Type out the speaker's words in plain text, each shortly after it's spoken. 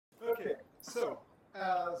So,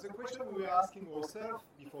 the question we were asking ourselves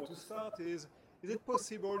before to start is it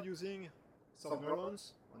possible using some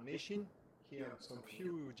neurons on machine, here some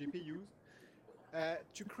few GPUs,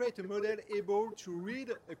 to create a model able to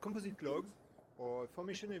read a composite logs or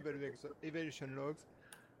formation evaluation logs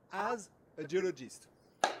as a geologist?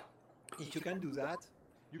 If you can do that,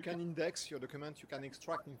 you can index your document, you can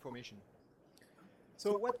extract information.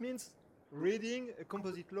 So what means reading a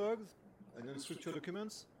composite logs and unstructured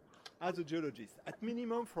documents as a geologist? At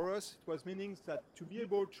minimum for us, it was meaning that to be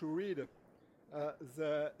able to read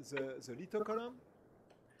the litho column,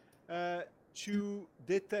 to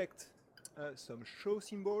detect some show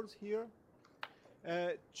symbols here,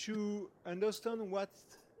 to understand what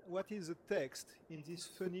is the text in this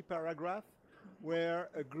funny paragraph where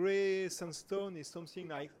a gray sandstone is something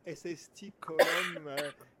like SST column,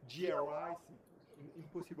 GRI,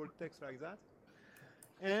 impossible text like that.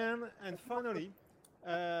 And finally,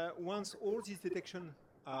 once all these detections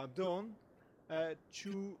are done,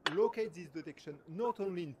 to locate this detection not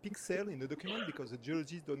only in pixel in the document, because the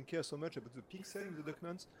geologists don't care so much about the pixel in the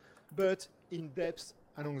documents, but in depth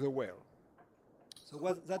along the well.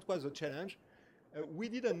 So that was the challenge. We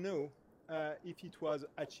didn't know if it was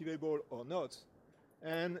achievable or not.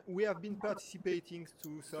 And we have been participating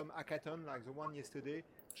to some hackathon like the one yesterday,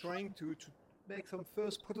 trying to make some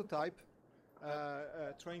first prototype,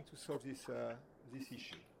 trying to solve this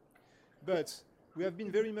issue. But we have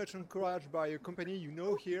been very much encouraged by a company you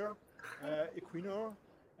know here, Equinor,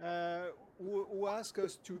 who asked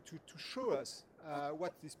us to show us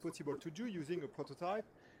what is possible to do using a prototype.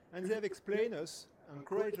 And they have explained us,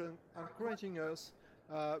 encouraging us,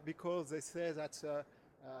 because they say that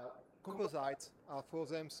composites are for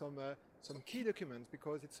them some key documents,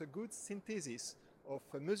 because it's a good synthesis of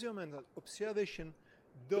measurement and observation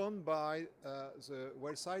done by the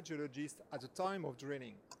well-site geologist at the time of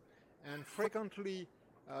drilling. And frequently,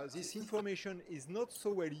 this information is not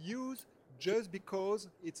so well used just because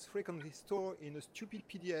it's frequently stored in a stupid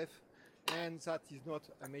PDF, and that is not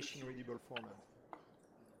a machine-readable format.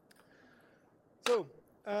 So,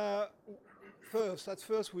 at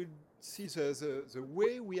first we'll see the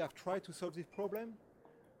way we have tried to solve this problem.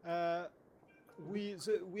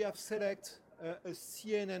 We have selected a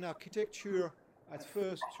CNN architecture at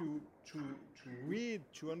first to read,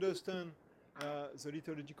 to understand the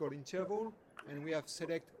lithological interval, and we have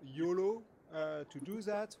selected YOLO to do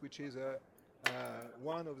that, which is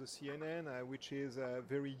one of the CNN, which is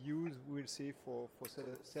very used, we'll see, for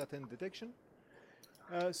certain detection.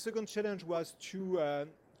 Second challenge was to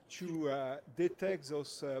detect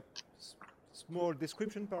those small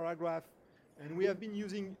description paragraph, and we have been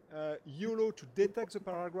using YOLO to detect the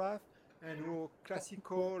paragraph, and our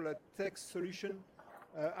classical text solution,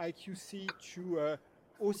 IQC, to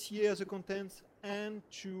OCR the contents and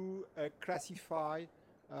to classify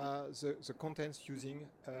the contents using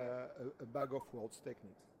a bag of words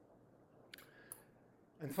technique.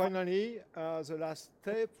 And finally, the last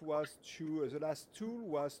tool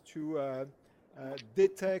was to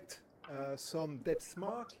detect some depth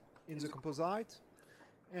mark in the composite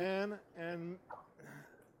and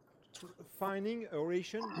finding a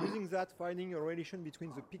relation, using that, finding a relation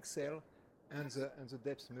between the pixel and the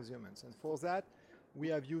depth measurements. And for that, we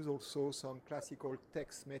have used also some classical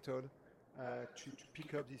text method to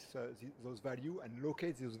pick up those values and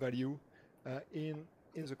locate those values in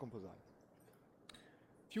the composite.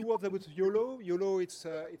 Few words about YOLO. YOLO, it's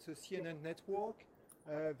a CNN network,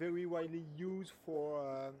 very widely used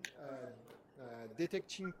for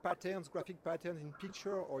detecting patterns, graphic patterns in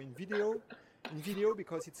picture or in video. In video,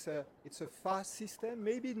 because it's a fast system,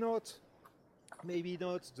 maybe not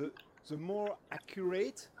the more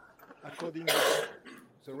accurate according to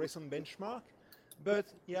the recent benchmark, but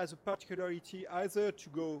it has a particularity either to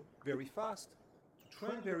go very fast, to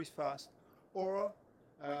train very fast, or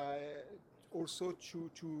also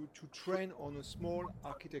to train on a small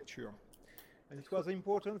architecture. And it was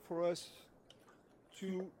important for us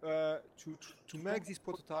to make this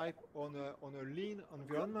prototype on a lean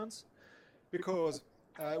environment, because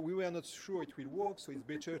we were not sure it will work, so it's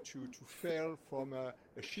better to fail from a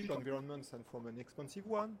cheap environment than from an expensive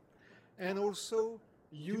one. And also,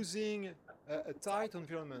 using a tight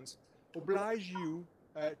environment oblige you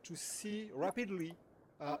to see rapidly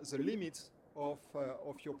the limits of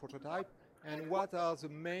your prototype and what are the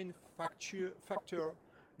main factor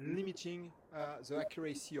limiting the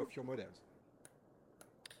accuracy of your models.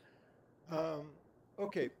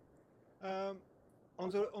 Okay. On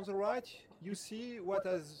the right, you see what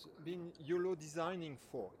has been YOLO designing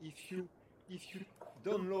for. If you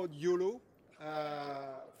download YOLO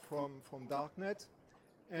from Darknet,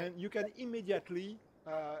 and you can immediately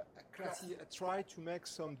try to make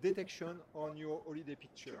some detection on your holiday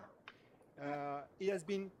picture. It has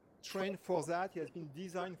been trained for that, it has been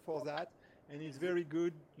designed for that, and it's very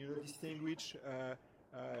good, distinguish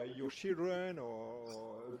your children or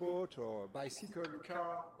a boat or a bicycle,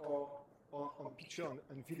 car, or on picture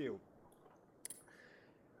and video.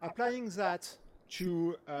 Applying that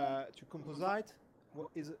to composite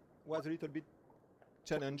was a little bit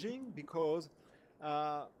challenging because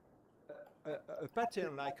a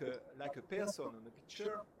pattern like a person on a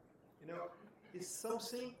picture, is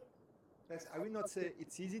something that I will not say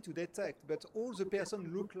it's easy to detect, but all the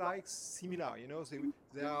person look like similar.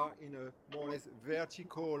 They are in a more or less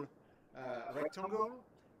vertical rectangle.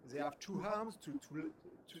 They have two arms, two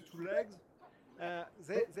legs.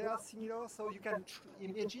 They are similar, so you can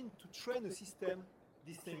imagine to train a system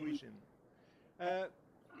distinguishing.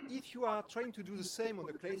 If you are trying to do the same on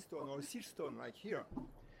a claystone or a siltstone like here,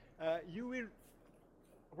 you will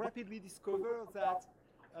rapidly discover that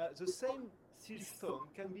the same siltstone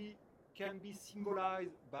can be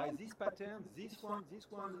symbolized by this pattern, this one,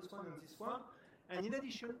 and this one. And in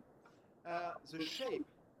addition, the shape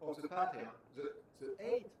of the pattern, the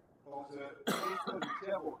height of the claystone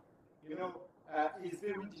interval, is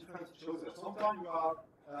very different each other. Sometimes you have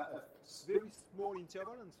a very small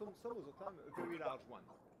interval, and some of the time a very large one.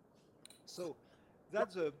 So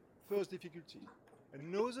that's the first difficulty.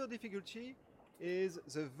 Another difficulty is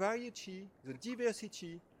the variety, the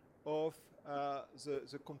diversity of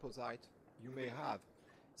the composite you may have.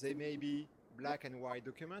 They may be black and white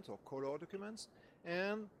documents or color documents,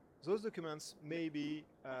 and those documents may be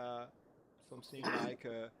something like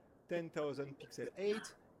 10,000 pixel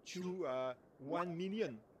 8 to 1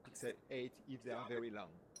 million pixel 8 if they are very long.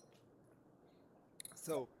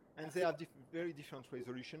 So, and they are very different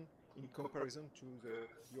resolution in comparison to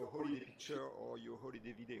your holiday picture or your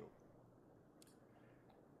holiday video.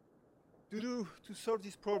 To solve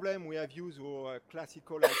this problem, we have used our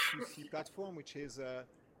classical I2C platform, which is a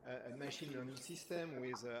machine learning system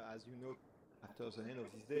with, as you know, after the end of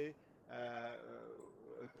this day,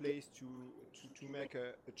 a place to make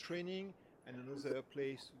a training, and another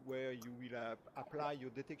place where you will apply your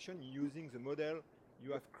detection using the model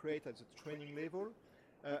you have created at the training level.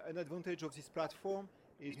 An advantage of this platform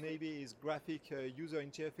is maybe its graphic user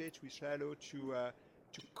interface, which allows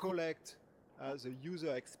to collect the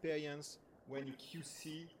user experience when you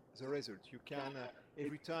QC the result. You can,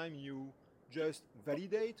 every time you just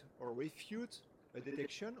validate or refute a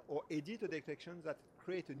detection or edit a detection, that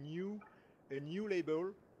create a new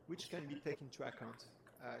label which can be taken into account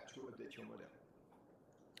to update your model.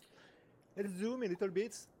 Let's zoom a little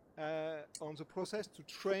bit on the process to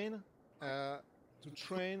train the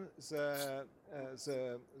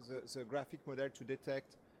graphic model to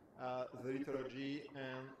detect the lithology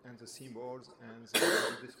and the symbols and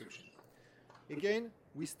the description. Again,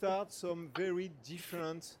 we start some very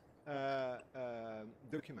different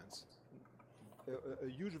documents. A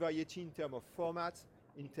huge variety in terms of format,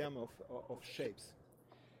 in terms of shapes.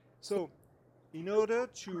 So, in order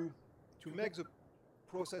to make the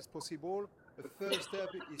process possible, the first step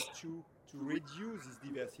is to reduce this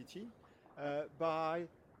diversity by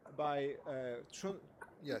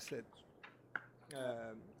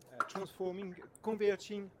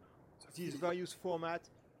converting these various formats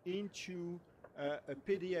into a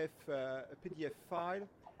PDF file,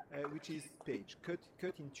 which is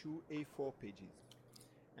cut into A4 pages.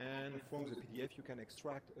 And from the PDF, you can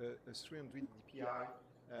extract a 300 dpi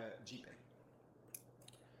JPEG.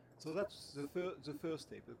 So that's the first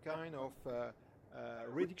step, a kind of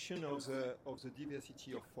reduction of the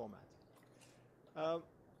diversity of format.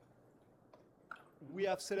 We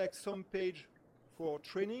have selected some page for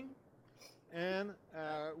training, and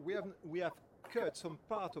we have cut some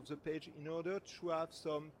part of the page in order to have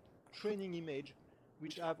some training image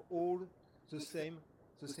which have all the same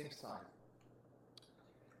size.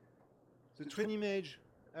 The training image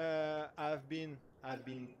have been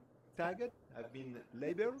tagged, have been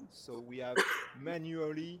labeled, so we have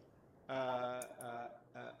manually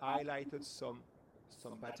highlighted some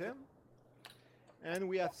pattern, and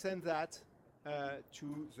we have sent that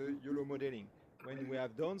to the YOLO modeling. When we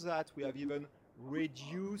have done that, we have even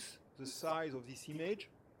reduced the size of this image,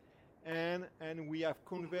 and we have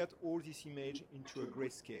converted all this image into a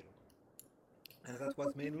grayscale. And that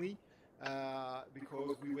was mainly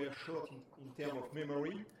because we were short in terms of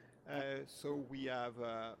memory, so we have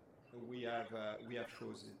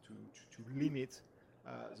chosen to limit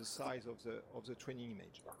the size of the training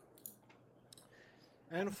image.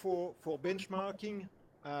 And for benchmarking,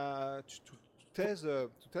 to test the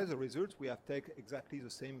results, we have taken exactly the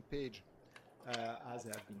same page as they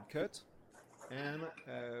have been cut, and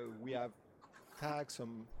we have tagged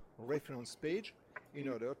some reference page in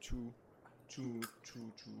order to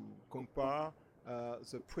compare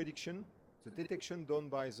the prediction, the detection done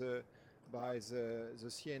by the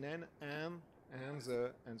CNN and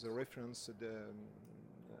the reference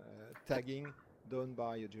tagging done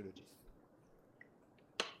by a geologist.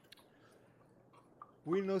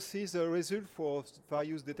 We'll now see the result for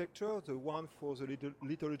various detectors, the one for the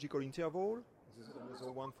lithological interval,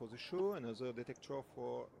 another one for the show, another detector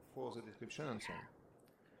for the description, and so on.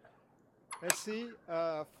 Let's see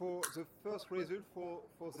for the first result for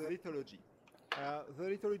the lithology. The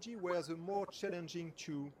lithology was the more challenging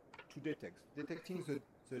to detect. Detecting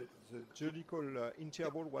the geological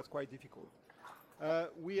interval was quite difficult.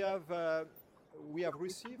 We have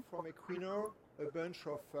received from Equinor a bunch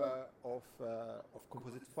of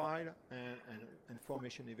composite file and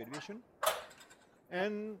formation evaluation,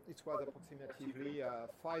 and it was approximately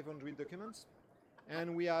 500 documents.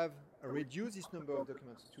 And we have reduced this number of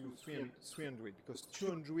documents to 300 because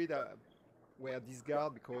 200 were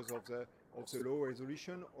discarded because of the low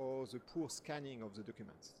resolution or the poor scanning of the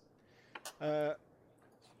documents.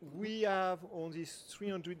 We have on these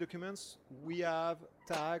 300 documents, we have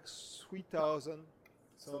tagged 3,000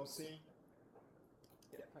 something.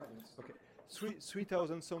 Yeah, 5 minutes. Okay,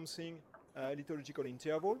 3,000 something lithological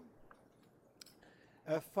interval.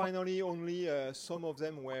 Finally, only some of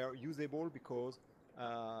them were usable because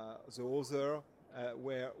the other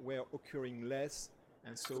were occurring less,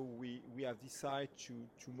 and so we have decided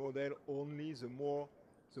to model only the more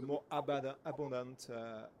abundant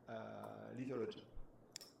lithology.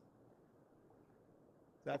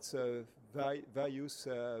 That's various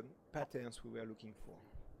patterns we were looking for.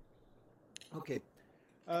 Okay,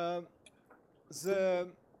 the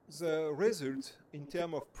result in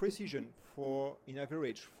terms of precision in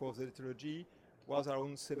average for the lithology was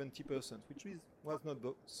around 70%, which was not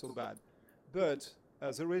so bad. But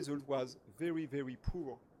the result was very, very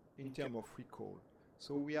poor in terms of recall.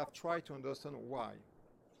 So we have tried to understand why.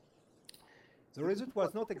 The result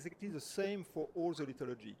was not exactly the same for all the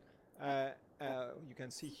lithology. You can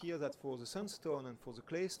see here that for the sandstone and for the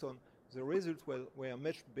claystone, the results were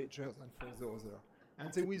much better than for the other.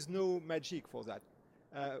 And there was no magic for that.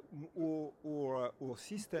 Our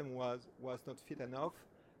system was not fit enough,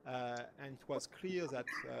 and it was clear that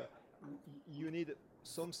you need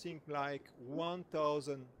something like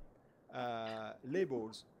 1,000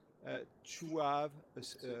 labels to have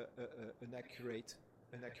an accurate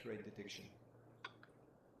detection.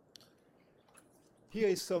 Here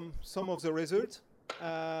is some of the results.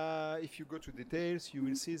 If you go to details, you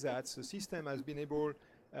will see that the system has been able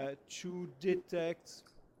to detect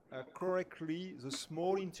correctly the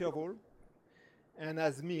small interval and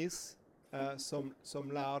has missed some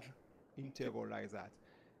large interval like that.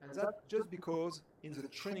 And that's just because in the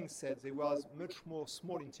training set there was much more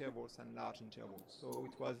small intervals than large intervals. So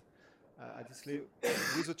it was at this level,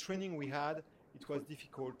 with the training we had, it was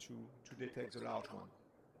difficult to detect the large one.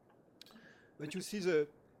 But you see the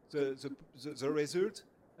result,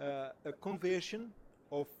 a conversion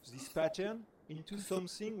of this pattern into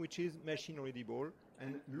something which is machine readable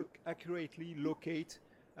and accurately locate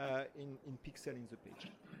in pixel in the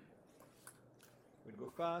page. We'll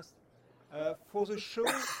go fast. For the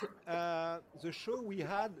show we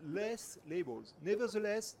had less labels.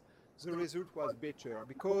 Nevertheless, the result was better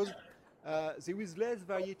because there was less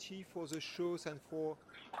variety for the shows and for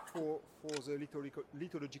the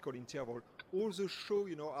lithological interval. All the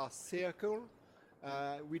shows, are circle,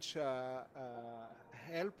 which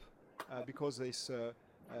help because there is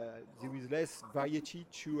less variety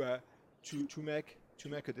to make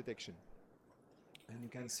a detection. And you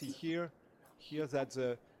can see here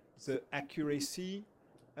that the accuracy,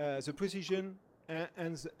 the precision,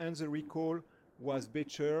 and the recall was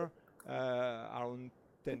better around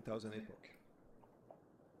 10,000 epoch.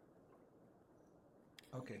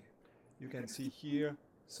 Okay, you can see here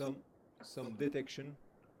some detection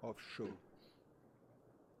of show.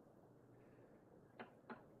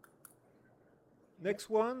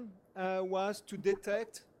 Next one was to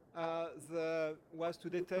detect the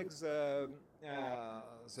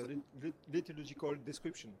lithological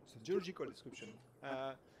description, the geological description.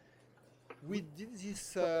 We did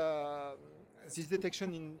this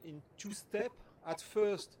detection in two steps. At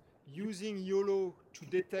first, using YOLO to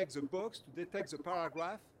detect the box, to detect the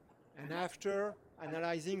paragraph, and after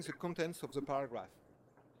analyzing the contents of the paragraph.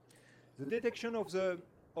 The detection of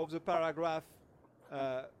the paragraph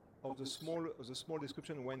of the small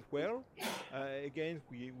description went well. Again,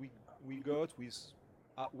 we got with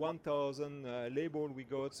 1,000 label, we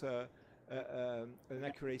got an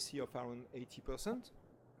accuracy of around 80%.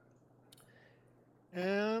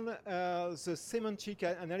 And the semantic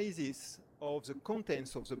analysis of the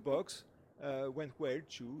contents of the box went well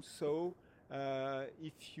too. So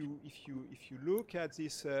if you look at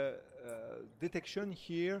this detection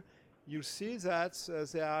here, you see that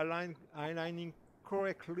they are aligning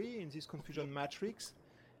correctly in this confusion matrix.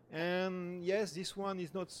 And yes, this one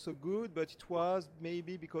is not so good, but it was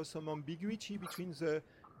maybe because some ambiguity between the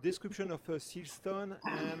description of a siltstone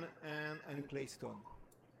and claystone.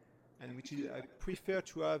 And which is, I prefer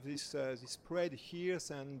to have this spread here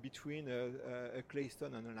than between a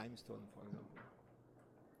claystone and a limestone, for example.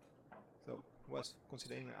 So was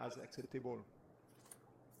considered as acceptable.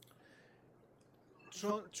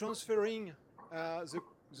 Transferring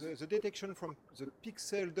the detection from the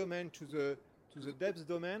pixel domain to the depth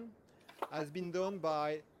domain has been done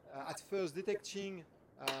by at first detecting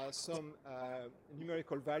some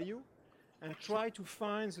numerical value and try to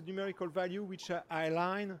find the numerical value which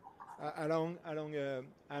align along the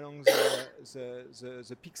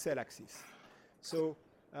pixel axis. So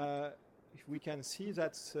we can see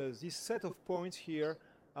that this set of points here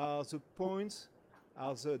are the points,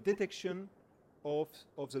 are the detection of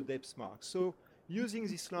the depth mark. So using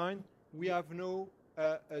this line, we have now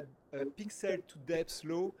a pixel to depth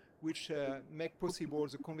law which make possible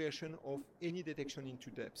the conversion of any detection into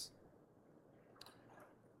depth.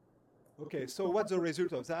 Okay, so what's the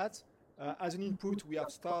result of that? As an input, we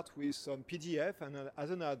have start with some PDF, and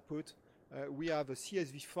as an output, we have a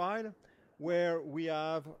CSV file where we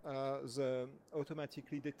have the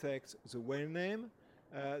automatically detect the well name,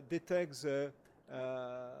 detect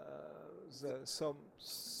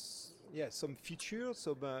some features,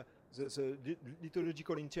 the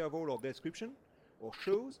lithological interval or description or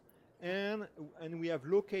shows, and we have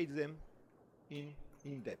located them in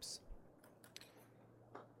depth.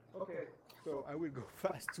 Okay, so I will go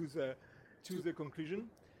fast to the conclusion.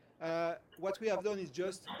 What we have done is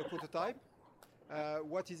just a prototype.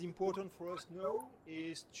 What is important for us now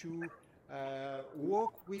is to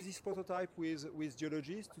work with this prototype with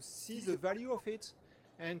geologists to see the value of it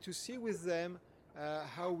and to see with them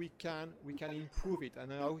how we can improve it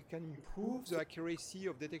and how we can improve the accuracy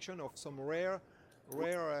of detection of some rare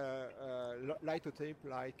lithotape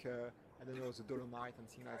like I don't know, the dolomite and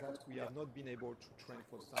things like that. We have not been able to train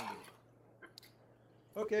for the time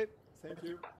being. Okay, thank you.